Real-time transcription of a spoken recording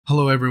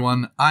Hello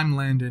everyone, I'm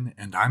Landon,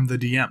 and I'm the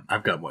DM.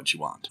 I've got what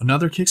you want.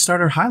 Another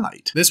Kickstarter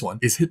highlight. This one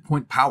is hit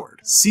point powered.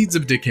 Seeds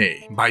of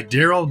Decay by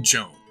Darryl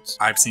Jones.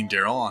 I've seen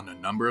Darryl on a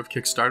number of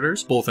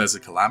Kickstarters, both as a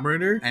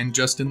collaborator and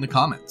just in the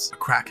comments. A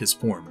crack has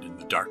formed in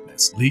the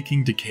darkness,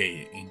 leaking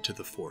decay into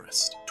the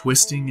forest,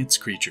 twisting its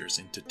creatures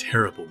into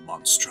terrible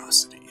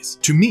monstrosities.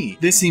 To me,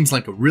 this seems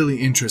like a really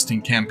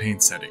interesting campaign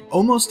setting,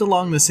 almost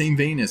along the same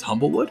vein as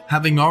Humblewood.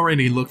 Having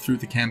already looked through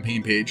the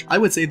campaign page, I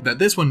would say that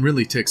this one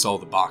really ticks all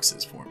the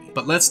boxes for me.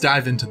 But let's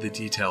dive into the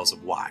details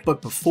of why.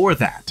 But before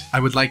that,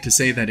 I would like to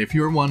say that if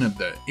you're one of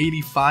the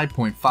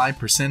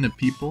 85.5% of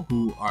people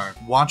who are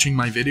watching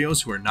my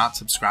videos who are not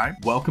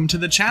subscribed, welcome to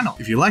the channel.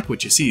 If you like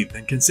what you see,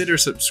 then consider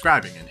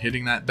subscribing and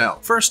hitting that bell.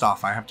 First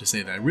off, I have to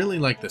say that I really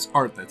like this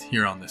art that's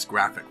here on this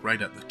graphic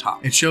right at the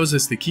top. It shows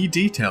us the key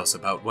details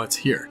about what's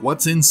here,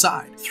 what's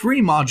inside.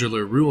 3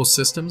 modular rule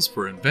systems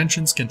for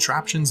inventions,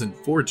 contraptions, and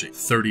forging.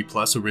 30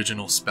 plus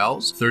original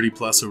spells, 30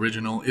 plus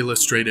original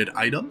illustrated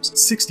items,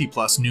 60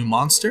 plus new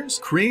monsters.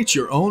 Create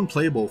your own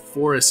playable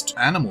forest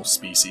animal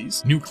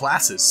species, new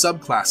classes,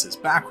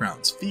 subclasses,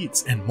 backgrounds,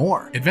 feats, and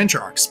more.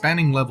 Adventure arcs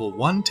spanning level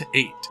 1 to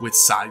 8, with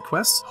side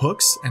quests,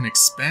 hooks, and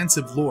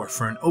expansive lore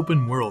for an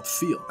open world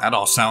feel. That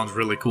all sounds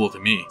really cool to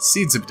me.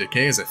 Seeds of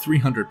Decay is a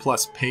 300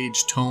 plus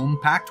page tome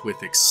packed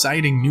with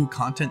exciting new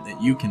content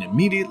that you can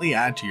immediately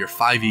add to your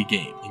 5e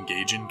game.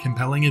 Engage in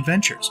compelling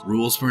adventures,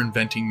 rules for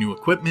inventing new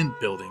equipment,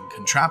 building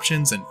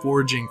contraptions, and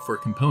foraging for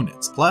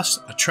components, plus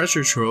a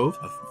treasure trove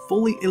of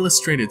fully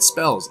illustrated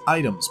spells,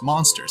 items,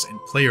 monsters, and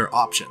player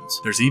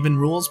options. There's even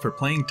rules for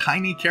playing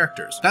tiny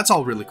characters. That's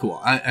all really cool.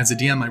 As a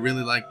DM, I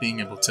really like being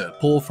able to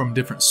pull from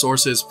different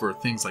sources for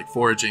things like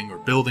foraging or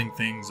building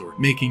things or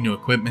making new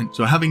equipment.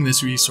 So having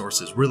this resource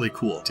is really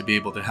cool to be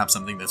able to have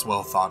something that's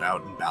well thought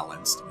out and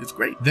balanced. It's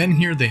great. Then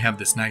here they have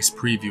this nice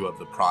preview of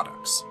the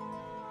products.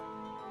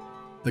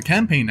 The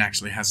campaign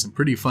actually has some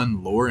pretty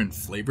fun lore and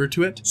flavor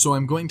to it, so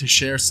I'm going to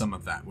share some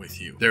of that with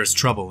you. There's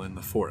trouble in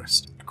the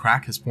forest. A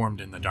crack has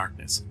formed in the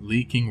darkness,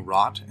 leaking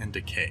rot and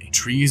decay.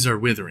 Trees are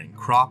withering,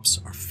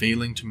 crops are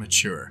failing to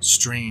mature.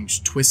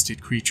 Strange,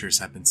 twisted creatures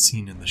have been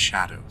seen in the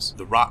shadows.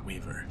 The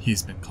Rotweaver,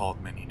 he's been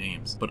called many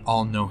names, but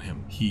all know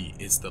him. He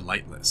is the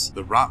Lightless.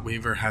 The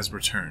Rotweaver has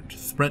returned,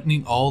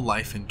 threatening all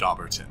life in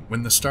Dauberton.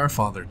 When the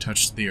Starfather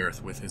touched the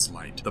earth with his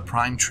light, the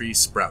prime tree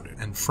sprouted,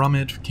 and from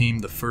it came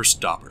the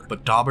first dauber.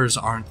 But daubers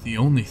aren't the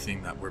only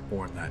thing that were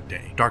born that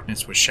day.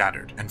 Darkness was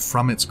shattered, and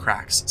from its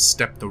cracks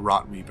stepped the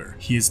Rotweaver.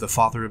 He is the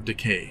father of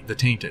decay, the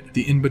tainted,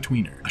 the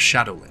in-betweener, a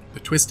shadowling. The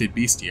Twisted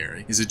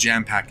Bestiary is a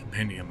jam-packed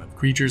compendium of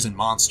creatures and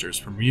monsters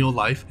from real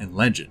life and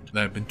legend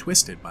that have been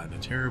twisted by the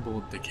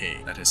terrible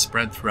decay that has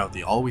spread throughout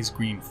the always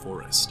green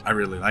forest. I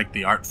really like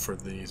the art for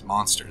these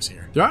monsters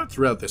here. The art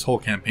throughout this whole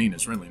campaign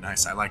is really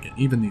nice. I like it.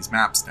 Even these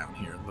maps down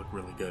here look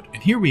really good.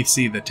 And here we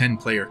see the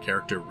 10-player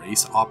character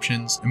race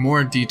options and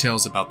more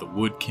details about the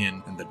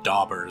Woodkin and the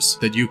Daubers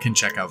that you can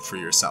check out for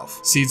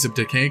yourself. Seeds of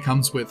Decay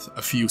comes with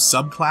a few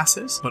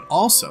subclasses, but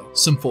also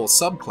some full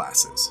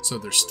subclasses. So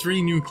there's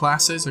 3 new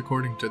classes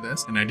according to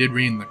this, and I did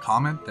read in the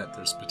comment that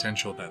there's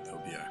potential that there'll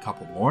be a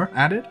couple more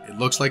added. It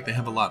looks like they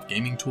have a lot of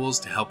gaming tools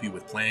to help you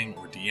with playing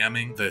or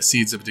DMing the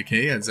Seeds of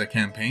Decay as a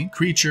campaign.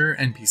 Creature,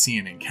 NPC,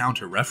 and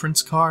encounter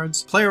reference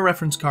cards, player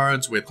reference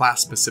cards with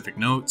class-specific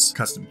notes,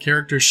 custom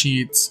character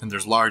sheets, and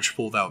there's large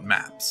fold-out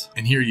maps.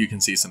 And here you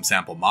can see some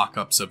sample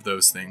mock-ups of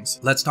those things.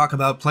 Let's talk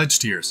about pledge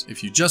tiers.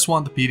 If you just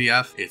want the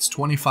PDF, it's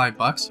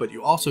 $25, but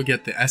you also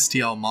get the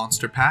STL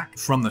Monster Pack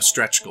from the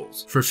stretch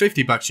goals. For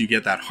 $50, you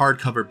get that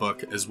hardcover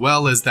book as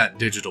well as that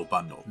digital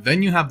bundle.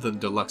 Then you have the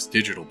deluxe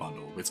digital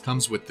bundle, which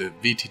comes with the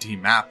VTT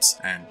maps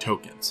and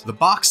tokens. The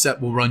box set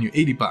will run you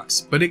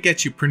 $80, but it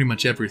gets you pretty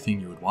much everything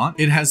you would want.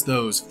 It has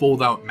those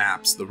fold-out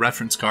maps, the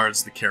reference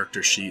cards, the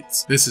character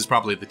sheets. This is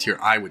probably the tier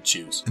I would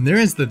choose. And there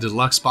is the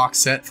deluxe box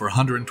set for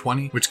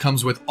 $120, which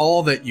comes with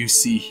all that you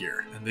see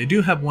here. They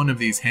do have one of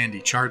these handy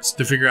charts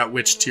to figure out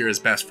which tier is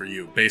best for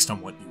you based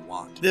on what you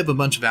want. They have a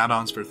bunch of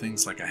add-ons for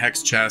things like a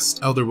hex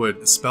chest,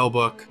 Elderwood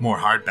spellbook, more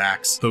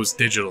hardbacks, those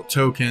digital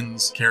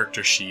tokens,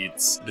 character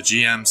sheets, the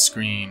GM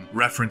screen,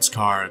 reference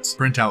cards,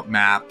 printout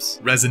maps,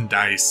 resin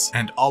dice,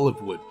 and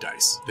olive wood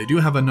dice. They do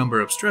have a number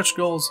of stretch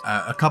goals,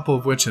 a couple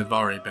of which have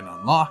already been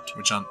unlocked,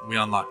 we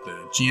unlocked the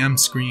GM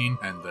screen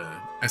and the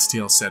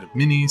STL set of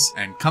minis,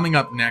 and coming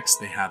up next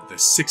they have the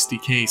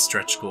 60k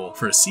stretch goal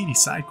for a seedy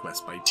side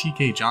quest by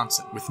TK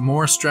Johnson, with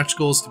more stretch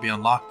goals to be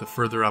unlocked the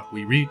further up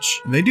we reach.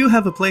 And they do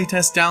have a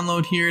playtest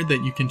download here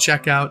that you can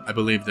check out. I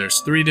believe there's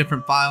 3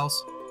 different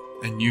files,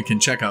 and you can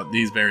check out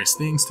these various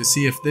things to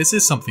see if this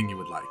is something you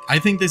would like. I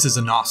think this is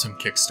an awesome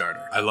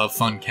Kickstarter. I love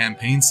fun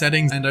campaign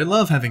settings, and I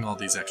love having all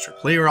these extra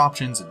player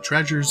options and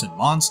treasures and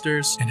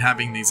monsters, and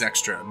having these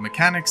extra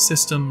mechanic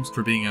systems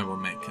for being able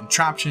to make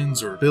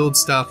contraptions or build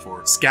stuff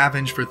or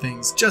scavenge for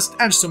things. Just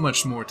adds so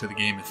much more to the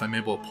game if I'm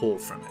able to pull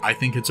from it. I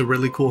think it's a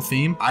really cool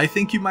theme. I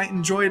think you might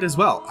enjoy it as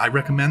well. I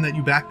recommend that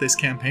you back this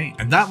campaign.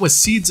 And that was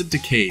Seeds of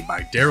Decay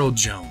by Darryl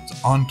Jones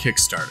on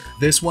Kickstarter.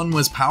 This one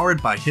was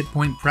powered by Hit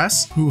Point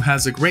Press, who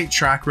has a great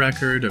track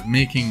record of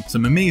making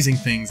some amazing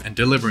things and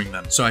delivering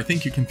them, so I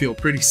think you can feel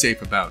pretty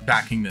safe about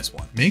backing this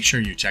one. Make sure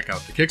you check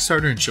out the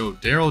Kickstarter and show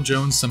Darryl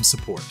Jones some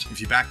support.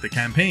 If you back the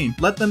campaign,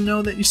 let them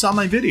know that you saw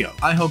my video.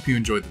 I hope you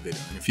enjoyed the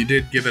video, and if you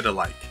did, give it a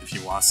like. If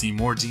you want to see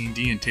more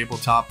D&D and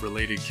tabletop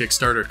related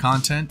Kickstarter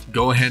content,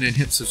 go ahead and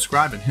hit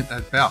subscribe and hit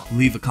that bell.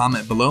 Leave a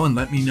comment below and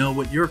let me know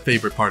what your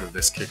favorite part of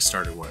this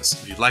Kickstarter was.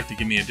 If you'd like to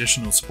give me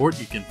additional support,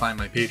 you can find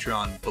my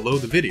Patreon below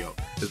the video,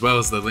 as well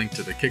as the link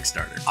to the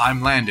Kickstarter.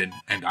 I'm Landon,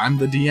 and I'm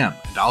the DM,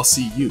 and I'll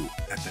see you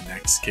at the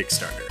next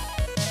Kickstarter.